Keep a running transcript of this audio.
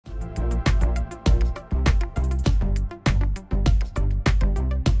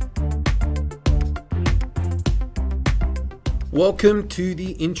Welcome to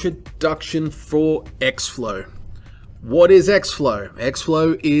the introduction for Exflow. What is Exflow?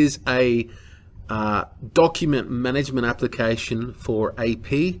 Exflow is a document management application for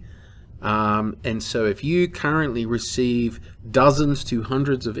AP. And so if you currently receive dozens to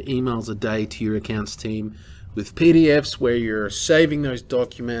hundreds of emails a day to your accounts team with PDFs where you're saving those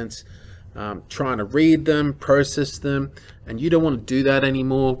documents, trying to read them, process them, and you don't want to do that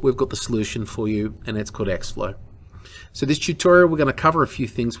anymore, we've got the solution for you, and it's called Exflow. So this tutorial, we're going to cover a few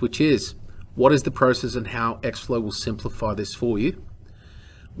things, which is what is the process and how Exflow will simplify this for you.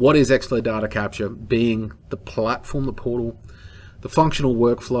 What is Exflow data capture, being the platform, the portal, the functional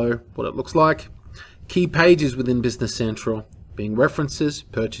workflow, what it looks like, key pages within Business Central, being references,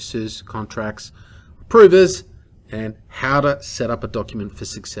 purchases, contracts, approvers, and how to set up a document for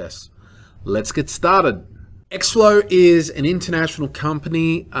success. Let's get started. Exflow is an international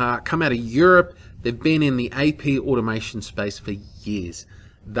company, come out of Europe. They've been in the AP automation space for years.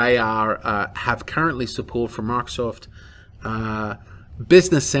 They have currently support from Microsoft,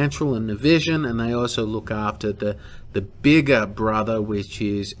 Business Central and Navision, and they also look after the bigger brother, which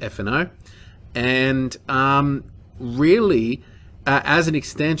is F&O. And really, as an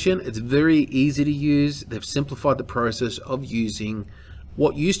extension, it's very easy to use. They've simplified the process of using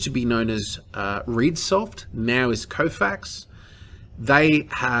what used to be known as ReadSoft, now is Kofax. They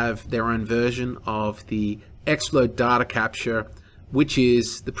have their own version of the Exflow data capture, which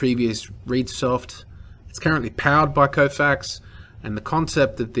is the previous ReadSoft. It's currently powered by Kofax, and the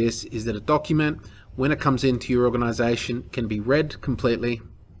concept of this is that a document, when it comes into your organization, can be read completely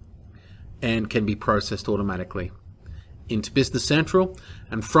and can be processed automatically into Business Central.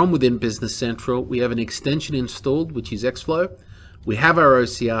 And from within Business Central, we have an extension installed, which is Exflow. We have our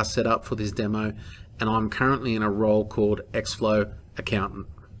OCR set up for this demo, and I'm currently in a role called Exflow Accountant.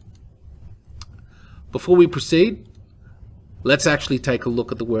 Before we proceed, let's actually take a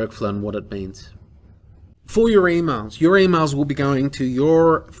look at the workflow and what it means. For your emails will be going to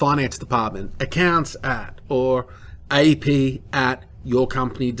your finance department, accounts at, or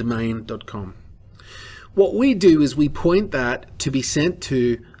ap@yourcompanydomain.com. What we do is we point that to be sent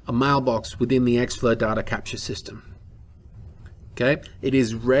to a mailbox within the Exflow data capture system. Okay, it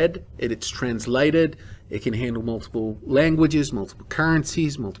is read, it's translated, it can handle multiple languages, multiple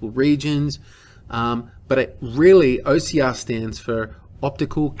currencies, multiple regions, but it really, OCR stands for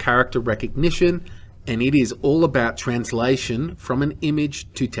optical character recognition, and it is all about translation from an image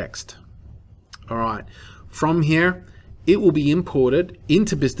to text. All right, from here, it will be imported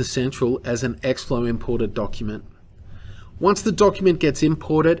into Business Central as an Exflow imported document. Once the document gets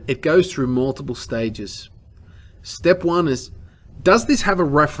imported, it goes through multiple stages. Step one is, does this have a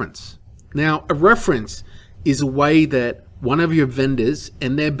reference? Now, a reference is a way that one of your vendors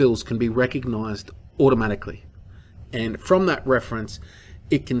and their bills can be recognized automatically. And from that reference,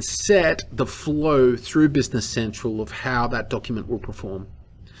 it can set the flow through Business Central of how that document will perform.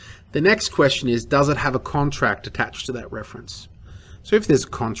 The next question is, does it have a contract attached to that reference? So if there's a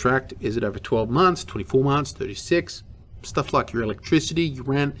contract, is it over 12 months, 24 months, 36? Stuff like your electricity, your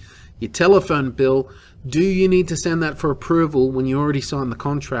rent, your telephone bill. Do you need to send that for approval when you already signed the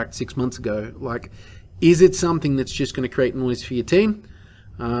contract 6 months ago? Like, is it something that's just going to create noise for your team?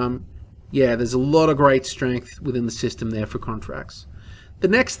 Yeah, there's a lot of great strength within the system there for contracts. The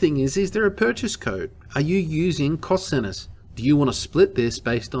next thing is there a purchase code? Are you using cost centers? Do you want to split this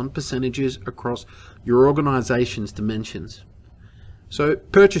based on percentages across your organization's dimensions? So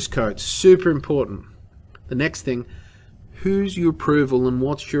purchase code, super important. The next thing, who's your approval and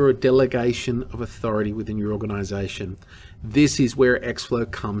what's your delegation of authority within your organization? This is where Exflow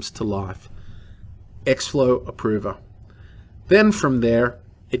comes to life. Exflow approver. Then from there,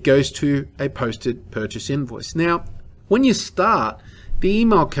 it goes to a posted purchase invoice. Now, when you start, the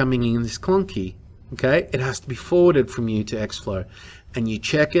email coming in is clunky, okay? It has to be forwarded from you to Exflow, and you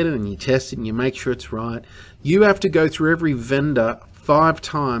check it and you test it and you make sure it's right. You have to go through every vendor 5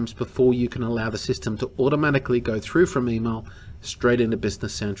 times before you can allow the system to automatically go through from email straight into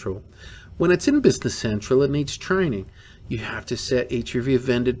Business Central. When it's in Business Central, it needs training. You have to set each of your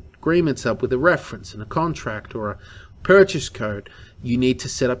vendor agreements up with a reference and a contract or a purchase code. You need to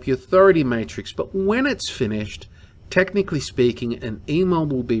set up your authority matrix. But when it's finished, technically speaking, an email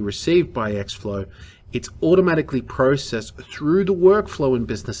will be received by Exflow. It's automatically processed through the workflow in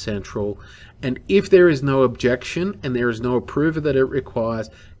Business Central, and if there is no objection and there is no approval that it requires,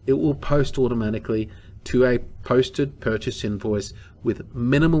 it will post automatically to a posted purchase invoice with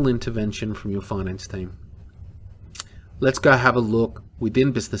minimal intervention from your finance team. Let's go have a look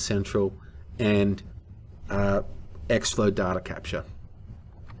within Business Central and Exflow data capture.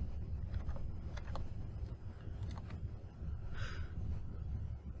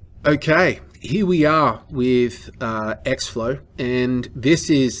 Okay, here we are with Exflow, and this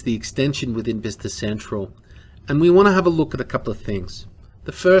is the extension within Business Central. And we want to have a look at a couple of things.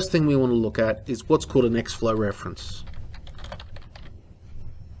 The first thing we want to look at is what's called an Exflow reference.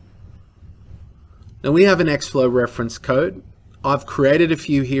 Now we have an Exflow reference code. I've created a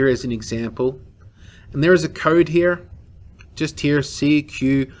few here as an example. And there is a code here, just here,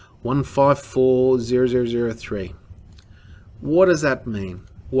 CQ1540003. What does that mean?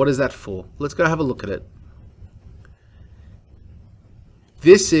 What is that for? Let's go have a look at it.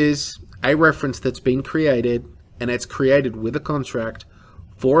 This is a reference that's been created, and it's created with a contract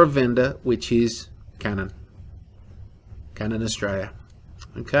for a vendor, which is Canon Australia.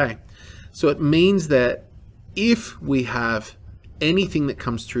 Okay, so it means that if we have anything that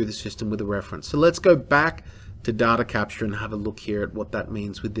comes through the system with a reference, so let's go back to data capture and have a look here at what that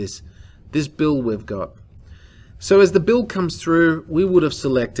means with this bill we've got. So as the bill comes through, we would have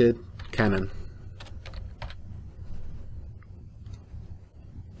selected Canon.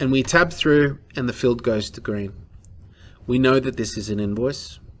 And we tab through and the field goes to green. We know that this is an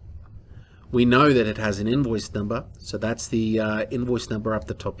invoice. We know that it has an invoice number. So that's the invoice number up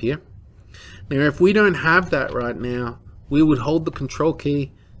the top here. Now, if we don't have that right now, we would hold the control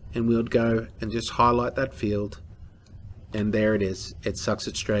key and we would go and just highlight that field. And there it is. It sucks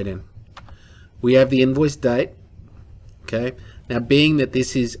it straight in. We have the invoice date. Okay, now being that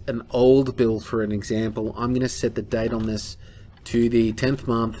this is an old bill, for an example, I'm going to set the date on this to the 10th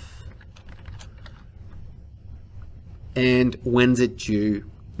month, and when's it due.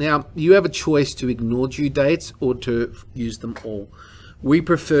 Now you have a choice to ignore due dates or to use them all. We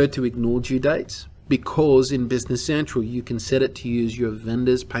prefer to ignore due dates because in Business Central you can set it to use your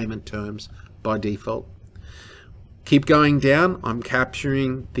vendor's payment terms by default. Keep going down. I'm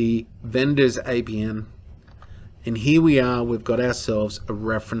capturing the vendor's ABN. And here we are, we've got ourselves a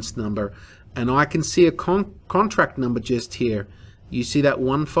reference number, and I can see a contract number just here. You see that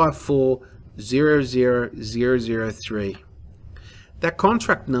 1540003. That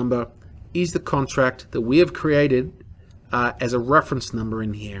contract number is the contract that we have created as a reference number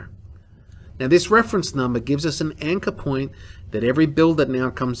in here. Now this reference number gives us an anchor point that every bill that now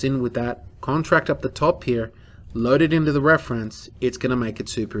comes in with that contract up the top here, loaded into the reference, it's going to make it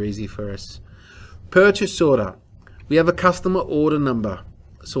super easy for us. Purchase order. We have a customer order number,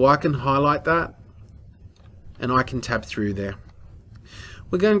 so I can highlight that and I can tab through there.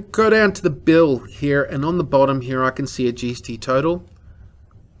 We're going to go down to the bill here, and on the bottom here I can see a GST total.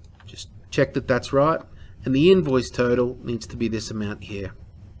 Just check that that's right, and the invoice total needs to be this amount here.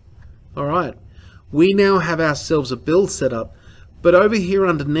 Alright, we now have ourselves a bill set up, but over here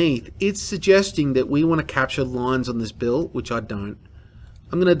underneath it's suggesting that we want to capture lines on this bill, which I don't.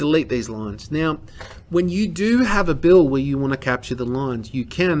 I'm going to delete these lines. Now, when you do have a bill where you want to capture the lines, you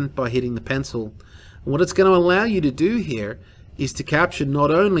can by hitting the pencil. And what it's going to allow you to do here is to capture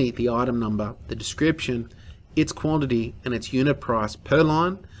not only the item number, the description, its quantity, and its unit price per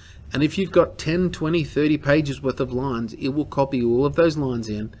line. And if you've got 10, 20, 30 pages worth of lines, it will copy all of those lines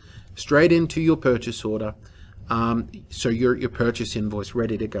in straight into your purchase order. So your purchase invoice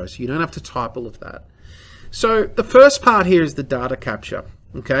ready to go. So you don't have to type all of that. So the first part here is the data capture.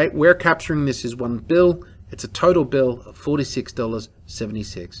 Okay, we're capturing this as one bill. It's a total bill of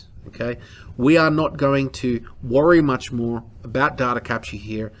 $46.76. Okay, we are not going to worry much more about data capture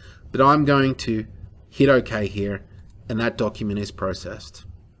here, but I'm going to hit OK here, and that document is processed.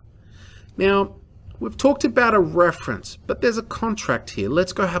 Now, we've talked about a reference, but there's a contract here.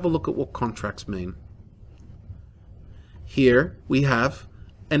 Let's go have a look at what contracts mean. Here we have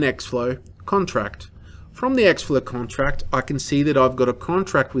an Exflow contract. From the Exflow contract, I can see that I've got a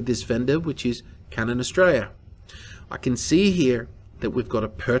contract with this vendor, which is Canon Australia. I can see here that we've got a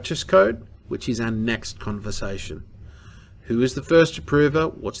purchase code, which is our next conversation. Who is the first approver?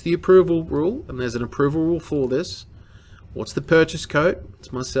 What's the approval rule? And there's an approval rule for this. What's the purchase code?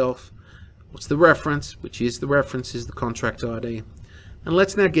 It's myself. What's the reference? Which is the reference is the contract ID. And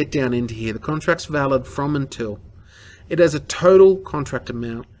let's now get down into here. The contract's valid from until. It has a total contract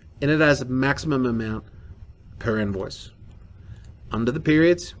amount, and it has a maximum amount per invoice. Under the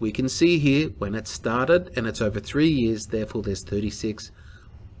periods, we can see here when it started, and it's over 3 years, therefore there's 36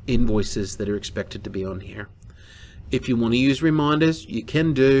 invoices that are expected to be on here. If you want to use reminders, you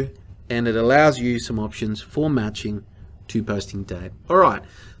can do, and it allows you some options for matching to posting date. Alright,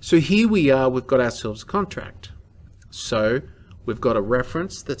 so here we are, we've got ourselves a contract. So we've got a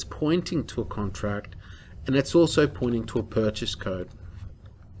reference that's pointing to a contract, and it's also pointing to a purchase code.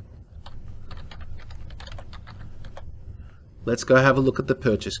 Let's go have a look at the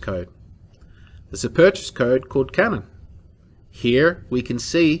purchase code. There's a purchase code called Canon. Here we can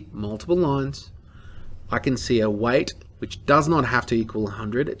see multiple lines. I can see a weight, which does not have to equal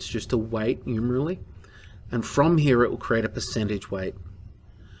 100. It's just a weight numerally. And from here, it will create a percentage weight.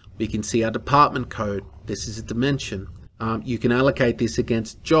 We can see our department code. This is a dimension. You can allocate this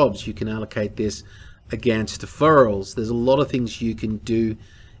against jobs. You can allocate this against deferrals. There's a lot of things you can do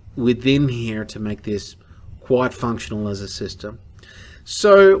within here to make this quite functional as a system.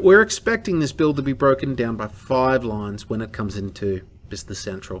 So we're expecting this build to be broken down by 5 lines when it comes into Business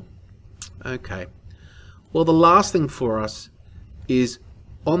Central. Okay. Well, the last thing for us is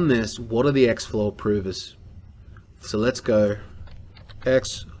on this, what are the Exflow approvers? So let's go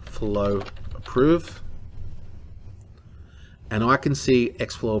Exflow approve. And I can see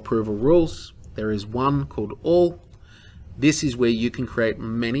Exflow approval rules. There is one called all. This is where you can create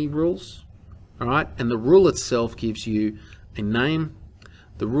many rules. All right. And the rule itself gives you a name.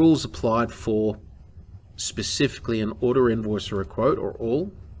 The rules applied for specifically an order, invoice, or a quote, or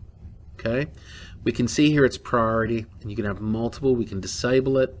all. Okay. We can see here it's priority, and you can have multiple. We can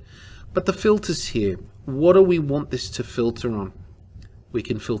disable it. But the filters here, what do we want this to filter on? We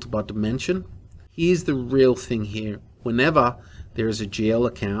can filter by dimension. Here's the real thing here. Whenever there is a GL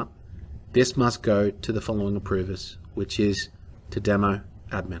account, this must go to the following approvers, which is to demo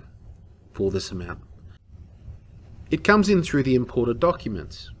admin for this amount. It comes in through the imported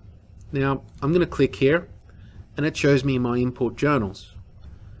documents. Now I'm going to click here and it shows me my import journals.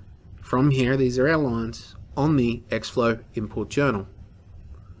 From here, these are our lines on the Exflow import journal.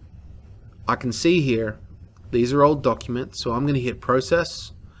 I can see here these are old documents, so I'm going to hit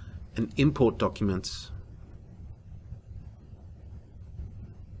process and import documents.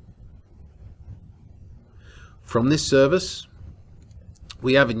 From this service,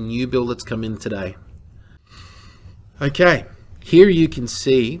 we have a new bill that's come in today. Okay, here you can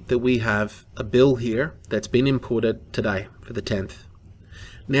see that we have a bill here that's been imported today for the 10th.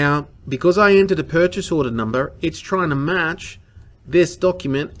 Now, because I entered a purchase order number, it's trying to match this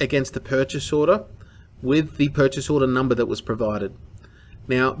document against the purchase order with the purchase order number that was provided.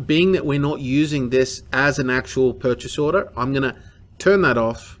 Now, being that we're not using this as an actual purchase order, I'm going to turn that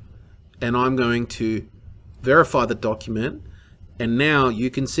off and I'm going to verify the document. And now you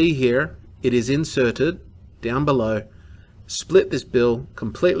can see here, it is inserted down below, split this bill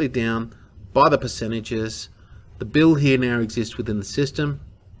completely down by the percentages. The bill here now exists within the system.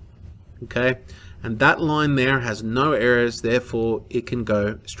 Okay, and that line there has no errors, therefore it can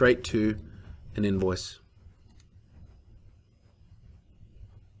go straight to an invoice.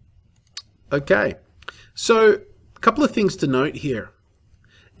 Okay, so a couple of things to note here.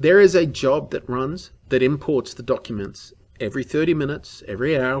 There is a job that runs that imports the documents every 30 minutes,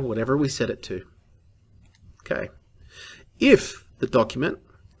 every hour, whatever we set it to. Okay, if the document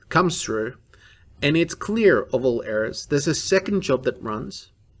comes through and it's clear of all errors, there's a second job that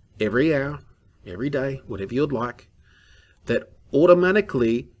runs every hour, every day, whatever you'd like, that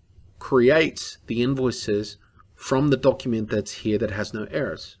automatically creates the invoices from the document that's here that has no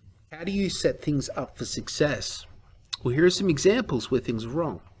errors. How do you set things up for success? Well, here are some examples where things are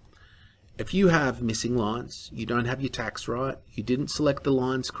wrong. If you have missing lines, you don't have your tax right, you didn't select the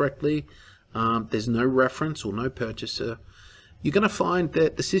lines correctly, there's no reference or no purchaser, you're going to find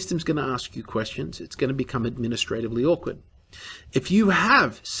that the system's going to ask you questions. It's going to become administratively awkward. If you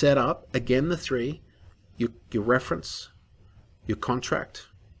have set up, again, the 3, your reference, your contract,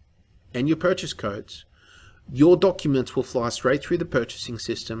 and your purchase codes, your documents will fly straight through the purchasing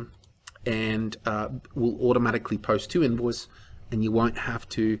system and will automatically post to invoice, and you won't have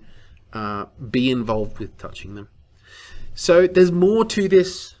to be involved with touching them. So there's more to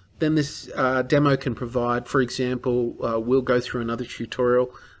this than this demo can provide. For example, we'll go through another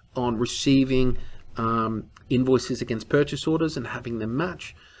tutorial on receiving invoices against purchase orders and having them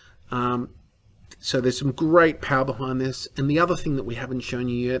match. So there's some great power behind this. And the other thing that we haven't shown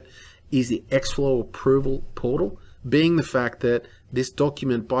you yet is the Exflow approval portal, being the fact that this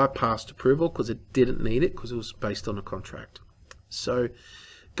document bypassed approval because it didn't need it because it was based on a contract. So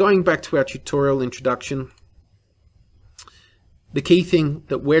going back to our tutorial introduction, the key thing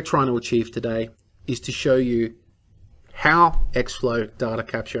that we're trying to achieve today is to show you how Exflow data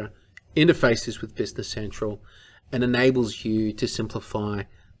capture interfaces with Business Central and enables you to simplify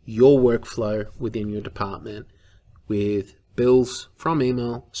your workflow within your department with bills from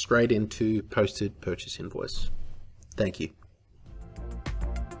email straight into posted purchase invoice. Thank you.